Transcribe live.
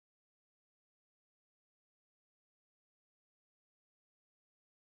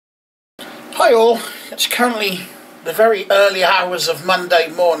Hi all, it's currently the very early hours of Monday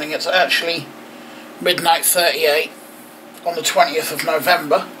morning. It's actually midnight 38 on the 20th of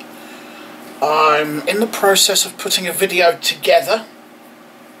November. I'm in the process of putting a video together.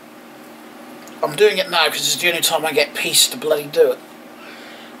 I'm doing it now because it's the only time I get peace to bloody do it.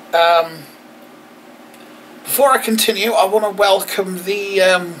 Before I continue, I want to welcome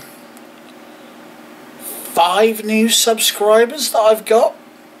the 5 new subscribers that I've got.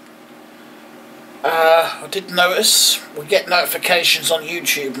 I did notice we get notifications on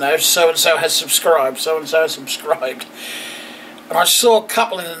YouTube now. So and so has subscribed, so and so has subscribed, and I saw a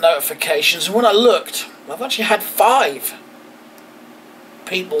couple in the notifications, and when I looked, I've actually had 5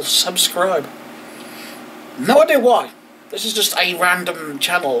 people subscribe. No idea why. This is just a random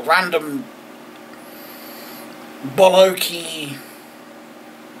channel, random bolokey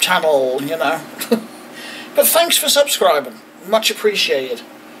channel, you know. But thanks for subscribing, much appreciated.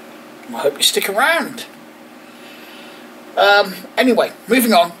 I hope you stick around. Anyway,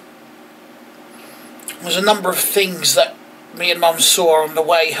 moving on. There's a number of things that me and Mum saw on the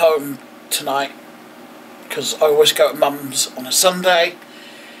way home tonight, because I always go to Mum's on a Sunday.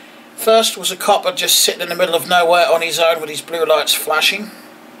 First was a copper just sitting in the middle of nowhere on his own with his blue lights flashing.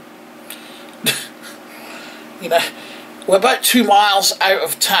 You know, we're about 2 miles out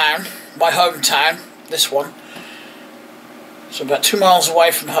of town, my hometown, this one. So about 2 miles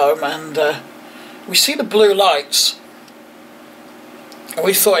away from home, and we see the blue lights. And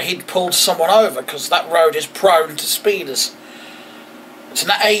we thought he'd pulled someone over, because that road is prone to speeders. It's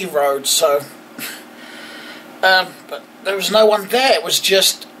an A road, so... but there was no one there. It was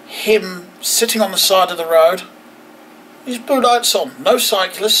just him sitting on the side of the road. His blue lights on. No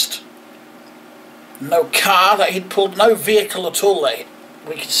cyclist. No car that he'd pulled. No vehicle at all that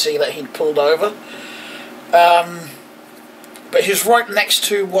we could see that he'd pulled over. But he was right next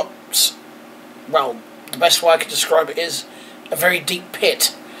to what's, well, the best way I could describe it is a very deep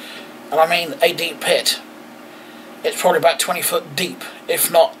pit. And I mean a deep pit. It's probably about 20 foot deep, if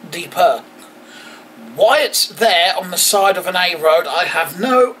not deeper. Why it's there on the side of an A road, I have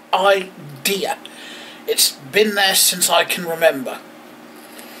no idea. It's been there since I can remember.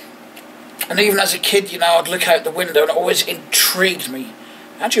 And even as a kid, you know, I'd look out the window and it always intrigued me.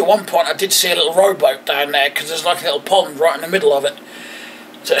 Actually, at one point I did see a little rowboat down there, because there's like a little pond right in the middle of it.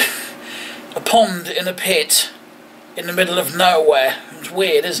 So, a pond in a pit in the middle of nowhere. It's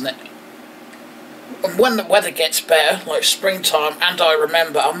weird, isn't it? And when the weather gets better, like springtime, and I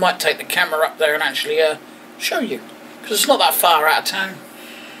remember, I might take the camera up there and actually show you, because it's not that far out of town.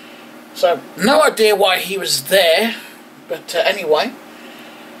 So, no idea why he was there, but anyway,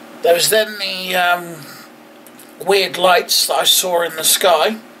 there was then the weird lights that I saw in the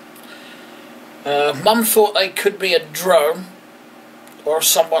sky. Mum thought they could be a drone, or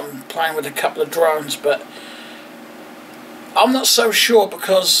someone playing with a couple of drones, but I'm not so sure,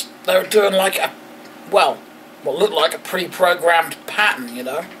 because they were doing like a, well, what looked like a pre-programmed pattern, you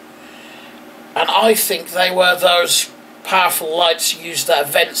know. And I think they were those powerful lights used at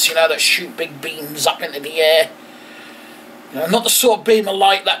events, you know, that shoot big beams up into the air. You know, not the sort of beam of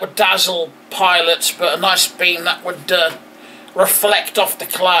light that would dazzle pilots, but a nice beam that would reflect off the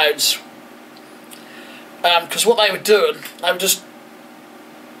clouds. Because what they were doing, they were just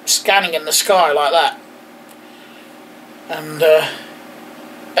scanning in the sky like that. And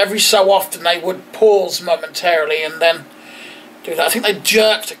every so often they would pause momentarily and then do that. I think they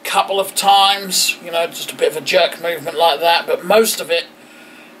jerked a couple of times, you know, just a bit of a jerk movement like that, but most of it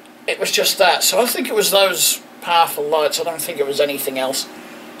was just that. So I think it was those powerful lights. I don't think it was anything else.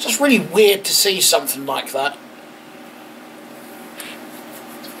 It's just really weird to see something like that.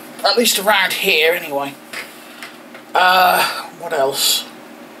 At least around here, anyway. What else?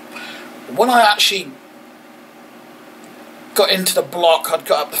 When I actually got into the block, I'd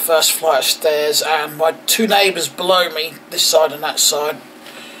got up the first flight of stairs, and my 2 neighbours below me, this side and that side,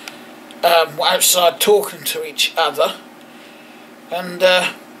 were outside talking to each other, and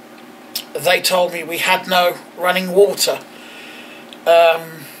they told me we had no running water.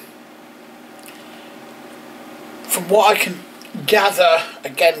 From what I can gather,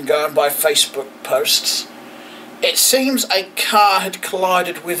 again going by Facebook posts, it seems a car had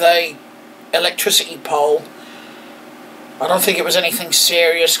collided with a electricity pole. I don't think it was anything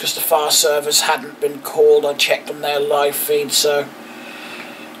serious, because the fire service hadn't been called. I checked on their live feed, so...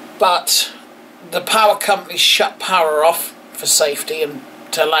 But the power company shut power off for safety and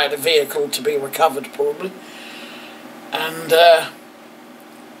to allow the vehicle to be recovered, probably. And that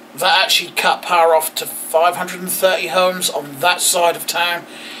actually cut power off to 530 homes on that side of town,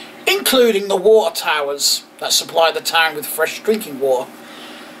 including the water towers that supply the town with fresh drinking water.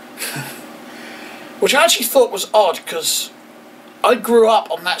 which I actually thought was odd, because I grew up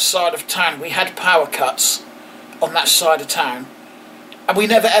on that side of town. We had power cuts on that side of town, and we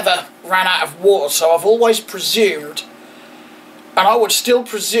never ever ran out of water, so I've always presumed, and I would still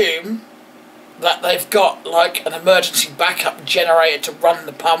presume, that they've got like an emergency backup generator to run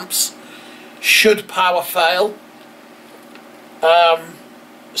the pumps should power fail.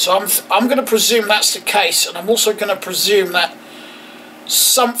 So I'm going to presume that's the case, and I'm also going to presume that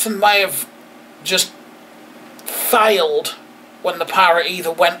something may have just failed when the power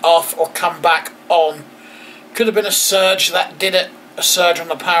either went off or come back on. Could have been a surge that did it, a surge on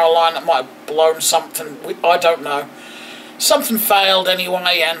the power line that might have blown something, I don't know. Something failed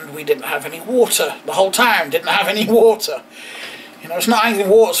anyway, and we didn't have any water. The whole town didn't have any water. You know, it's not anything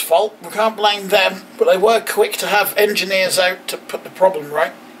water's fault, we can't blame them, but they were quick to have engineers out to put the problem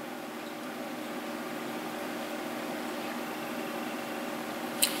right.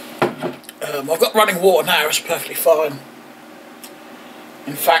 I've got running water now, it's perfectly fine.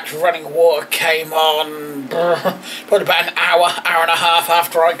 In fact, running water came on probably about an hour and a half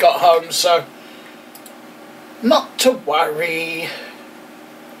after I got home, so not to worry.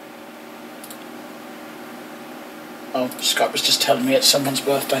 Oh, Scott was just telling me it's someone's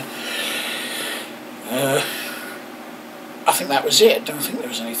birthday. I think that was it. I don't think there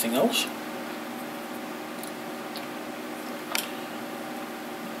was anything else.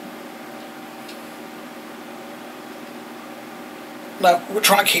 No, we'll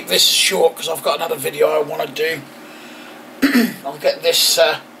try and keep this short because I've got another video I want to do. I'll get this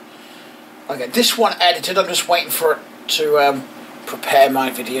one edited. I'm just waiting for it to prepare my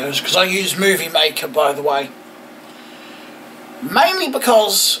videos, because I use Movie Maker, by the way. Mainly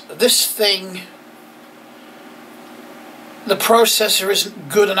because this thing, the processor isn't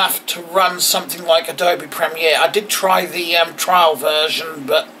good enough to run something like Adobe Premiere. I did try the trial version,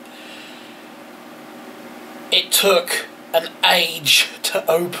 but it took an age to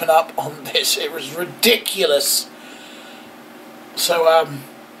open up on this. It was ridiculous. So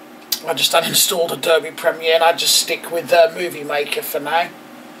I just uninstalled Adobe Premiere, and I just stick with Movie Maker for now.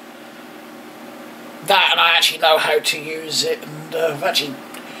 That, and I actually know how to use it, and I've actually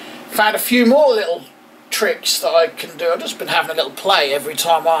found a few more little tricks that I can do. I've just been having a little play every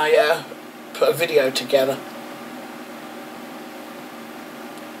time I put a video together.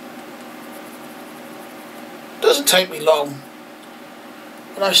 Doesn't take me long.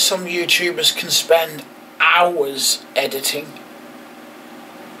 I know some YouTubers can spend hours editing.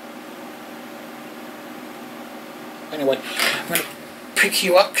 Anyway, I'm going to pick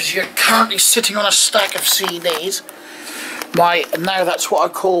you up because you're currently sitting on a stack of CDs. Now that's what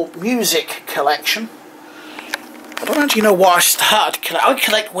I call music collection. I don't actually know why I started. I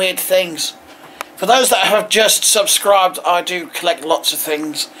collect weird things. For those that have just subscribed, I do collect lots of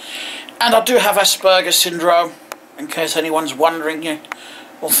things. And I do have Asperger's syndrome, in case anyone's wondering,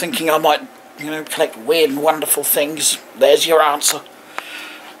 or thinking I might, collect weird and wonderful things. There's your answer.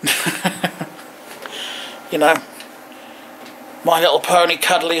 My Little Pony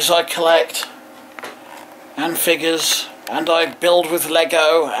cuddlies I collect, and figures, and I build with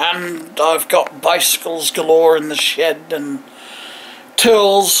Lego, and I've got bicycles galore in the shed, and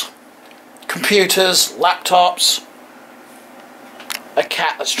tools, computers, laptops, a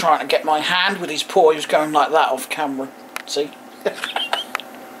cat that's trying to get my hand with his paw. He's going like that off camera, see?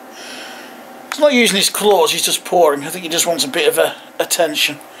 He's not using his claws, he's just pawing. I think he just wants a bit of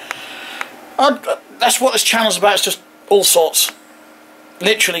attention. That's what this channel's about, it's just all sorts.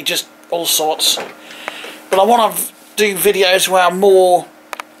 Literally just all sorts. But I want to do videos where I'm more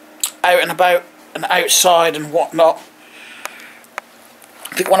out and about and outside and whatnot.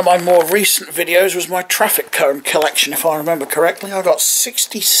 I think one of my more recent videos was my traffic cone collection, if I remember correctly. I got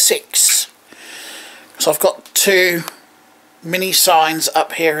 66. So I've got 2 mini signs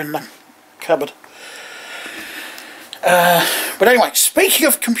up here in the cupboard. But anyway, speaking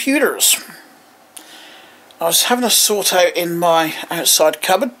of computers, I was having a sort out in my outside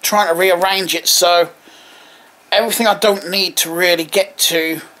cupboard, trying to rearrange it so everything I don't need to really get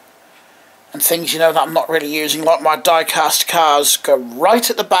to, and things that I'm not really using, like my die-cast cars, go right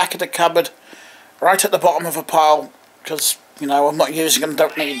at the back of the cupboard, right at the bottom of a pile, because I'm not using them,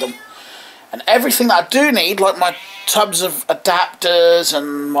 don't need them. And everything that I do need, like my tubs of adapters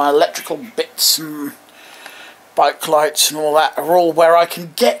and my electrical bits and bike lights and all that, are all where I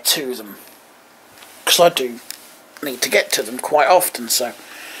can get to them. Because I do need to get to them quite often, so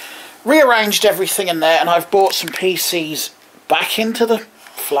rearranged everything in there, and I've brought some PCs back into the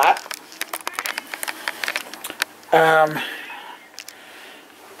flat.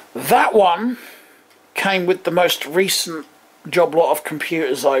 That one came with the most recent job lot of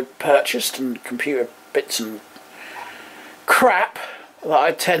computers I purchased and computer bits and crap that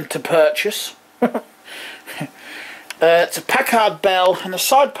I tend to purchase. It's a Packard Bell, and the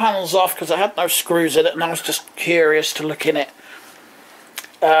side panel's off because I had no screws in it and I was just curious to look in it.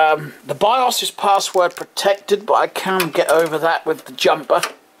 The BIOS is password protected, but I can get over that with the jumper.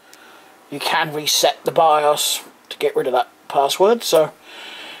 You can reset the BIOS to get rid of that password. So,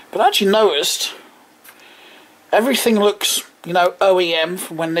 but I actually noticed everything looks, you know, OEM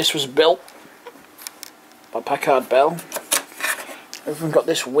from when this was built by Packard Bell. We've got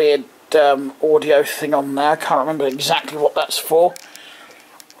this weird audio thing on there. I can't remember exactly what that's for.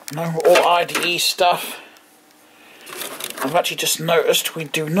 No, all IDE stuff. I've actually just noticed we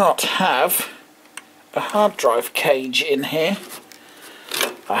do not have a hard drive cage in here.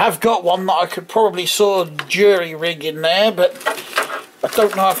 I have got one that I could probably sort of jury rig in there, but I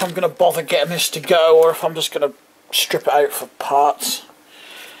don't know if I'm going to bother getting this to go or if I'm just going to strip it out for parts.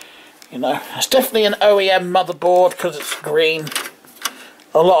 You know, it's definitely an OEM motherboard because it's green.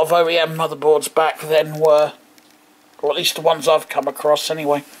 A lot of OEM motherboards back then were, or at least the ones I've come across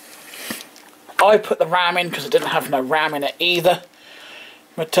anyway. I put the RAM in because I didn't have no RAM in it either.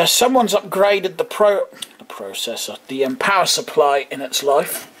 But someone's upgraded the processor, the power supply in its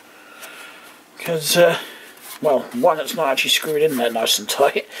life. Because, well, one, it's not actually screwed in there nice and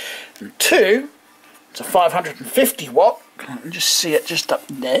tight. And two, it's a 550 watt. Can't just see it just up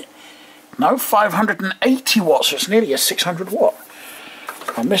there. No, 580 watts, so it's nearly a 600 watt.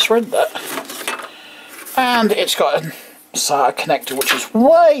 I misread that. And it's got a SATA connector, which is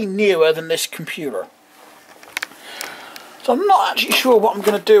way newer than this computer. So I'm not actually sure what I'm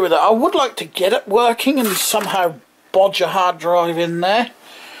going to do with it. I would like to get it working and somehow bodge a hard drive in there,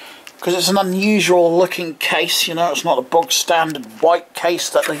 because it's an unusual looking case, you know, it's not a bog standard white case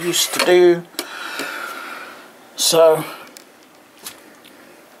that they used to do. So,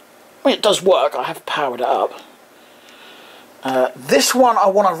 I mean, it does work. I have powered it up. This one I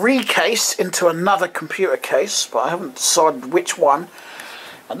want to recase into another computer case, but I haven't decided which one.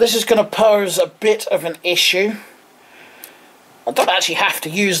 And this is going to pose a bit of an issue. I don't actually have to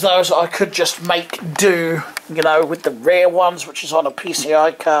use those. I could just make do, you know, with the rear ones, which is on a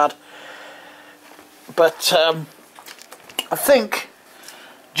PCI card. But I think,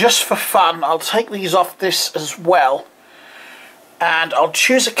 just for fun, I'll take these off this as well. And I'll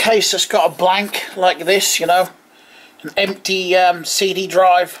choose a case that's got a blank like this, you know. An empty CD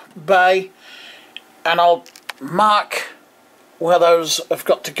drive bay, and I'll mark where those have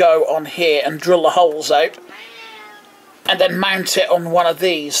got to go on here and drill the holes out, and then mount it on one of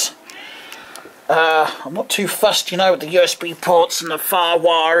these. I'm not too fussed, you know, with the USB ports and the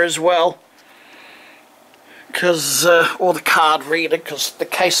FireWire as well, because or the card reader, because the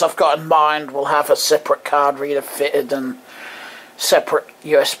case I've got in mind will have a separate card reader fitted and separate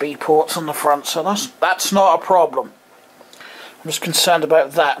USB ports on the front, so that's not a problem. I'm just concerned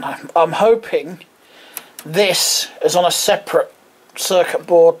about that. I'm hoping this is on a separate circuit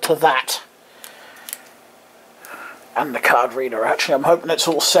board to that. And the card reader, actually. I'm hoping it's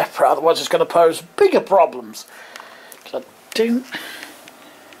all separate, otherwise it's going to pose bigger problems. I don't...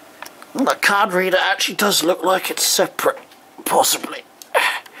 Well, the card reader actually does look like it's separate, possibly.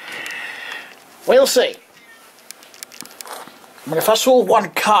 We'll see. I mean, if that's all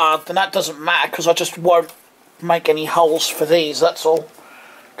one card, then that doesn't matter, because I just won't make any holes for these, that's all,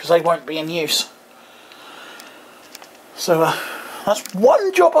 because they won't be in use. So that's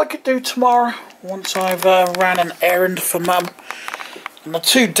one job I could do tomorrow once I've ran an errand for Mum. And the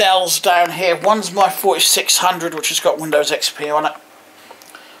two Dells down here, one's my 4600, which has got Windows XP on it.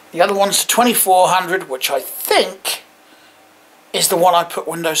 The other one's the 2400, which I think is the one I put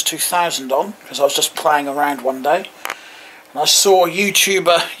Windows 2000 on, because I was just playing around one day and I saw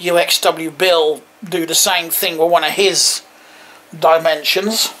YouTuber UXW Bill do the same thing with one of his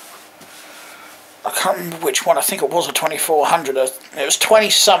Dimensions. I can't remember which one. I think it was a 2400. It was 20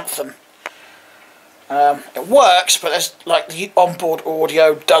 something. It works, but there's like the onboard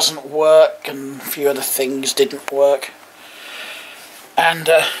audio doesn't work, and a few other things didn't work. And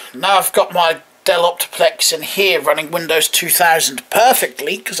now I've got my Dell Optiplex in here running Windows 2000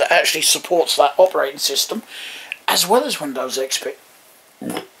 perfectly, because it actually supports that operating system, as well as Windows XP.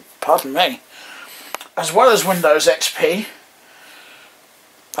 Pardon me. As well as Windows XP.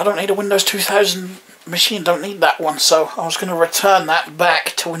 I don't need a Windows 2000 machine, don't need that one, so I was going to return that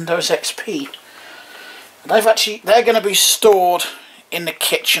back to Windows XP. They're going to be stored in the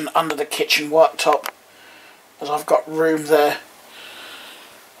kitchen, under the kitchen worktop, as I've got room there.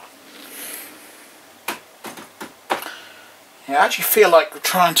 Yeah, I actually feel like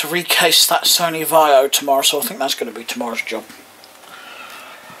trying to recase that Sony Vaio tomorrow, so I think that's going to be tomorrow's job.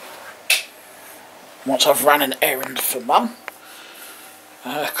 Once I've ran an errand for Mum.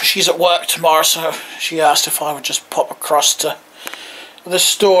 Because she's at work tomorrow, so she asked if I would just pop across to the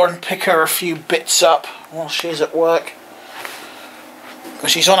store and pick her a few bits up while she's at work.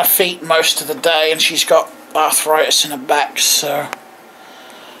 Because she's on her feet most of the day and she's got arthritis in her back, so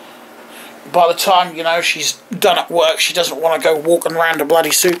by the time, you know, she's done at work, she doesn't want to go walking around a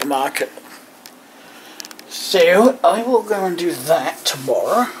bloody supermarket. So I will go and do that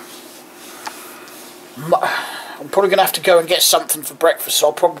tomorrow. I'm probably going to have to go and get something for breakfast, so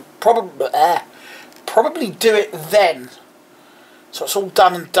I'll probably do it then. So it's all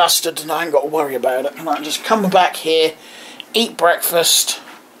done and dusted and I ain't got to worry about it. And I can just come back here, eat breakfast,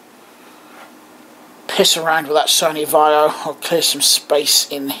 piss around with that Sony Vaio. I'll clear some space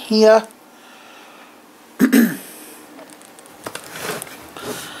in here.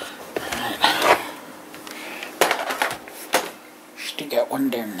 Stick out one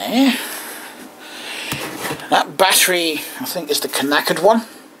down there. That battery, I think, is the knackered one.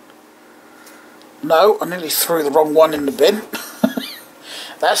 No, I nearly threw the wrong one in the bin.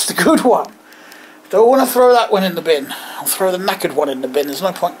 That's the good one. Don't want to throw that one in the bin. I'll throw the knackered one in the bin. There's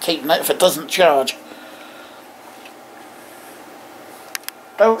no point keeping it if it doesn't charge.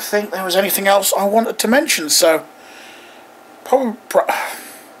 Don't think there was anything else I wanted to mention, so probably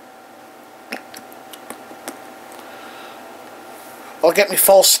I'll get my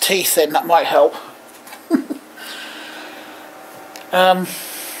false teeth in, that might help.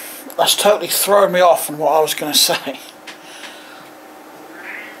 That's totally thrown me off on what I was going to say.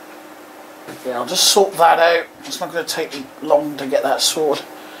 Yeah, I'll just sort that out. It's not going to take me long to get that sorted.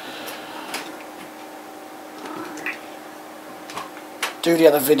 Do the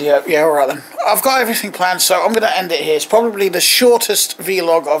other video. Yeah, alright then. I've got everything planned, so I'm going to end it here. It's probably the shortest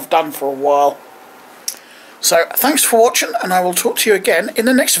vlog I've done for a while. So, thanks for watching, and I will talk to you again in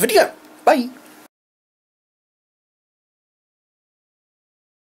the next video. Bye!